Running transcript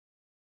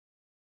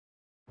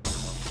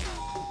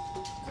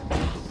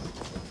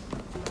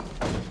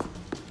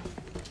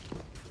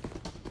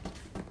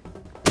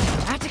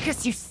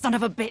Atticus, you son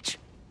of a bitch!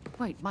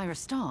 Wait, Myra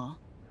Starr?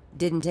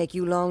 Didn't take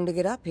you long to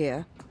get up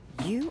here.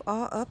 You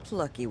are a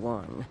plucky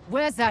one.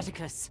 Where's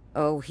Atticus?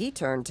 Oh, he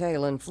turned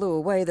tail and flew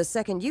away the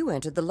second you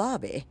entered the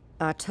lobby.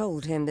 I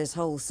told him this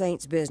whole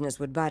Saints business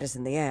would bite us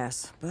in the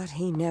ass, but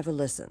he never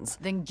listens.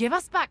 Then give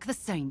us back the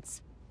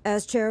Saints.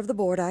 As chair of the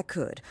board, I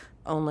could.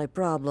 Only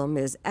problem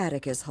is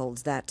Atticus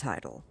holds that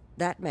title.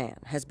 That man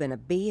has been a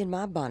bee in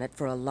my bonnet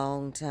for a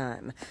long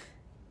time.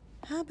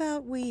 How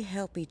about we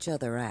help each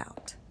other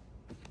out?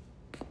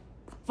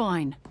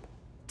 Fine.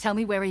 Tell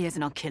me where he is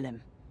and I'll kill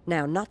him.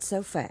 Now, not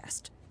so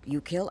fast. You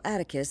kill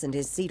Atticus and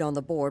his seat on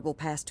the board will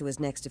pass to his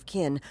next of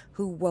kin,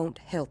 who won't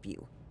help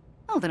you.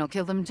 Oh, then I'll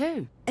kill them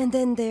too. And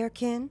then their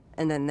kin,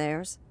 and then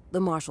theirs.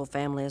 The Marshall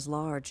family is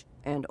large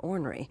and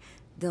ornery.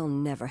 They'll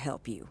never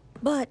help you.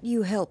 But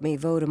you help me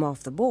vote him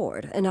off the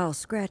board, and I'll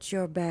scratch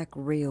your back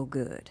real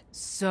good.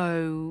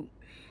 So,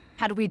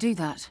 how do we do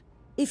that?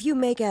 If you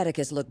make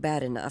Atticus look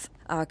bad enough,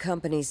 our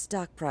company's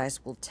stock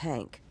price will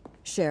tank.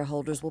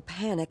 Shareholders will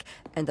panic,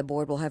 and the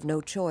board will have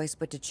no choice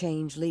but to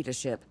change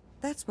leadership.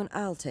 That's when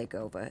I'll take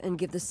over and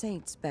give the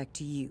Saints back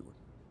to you.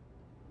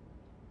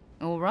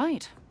 All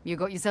right. You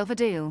got yourself a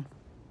deal.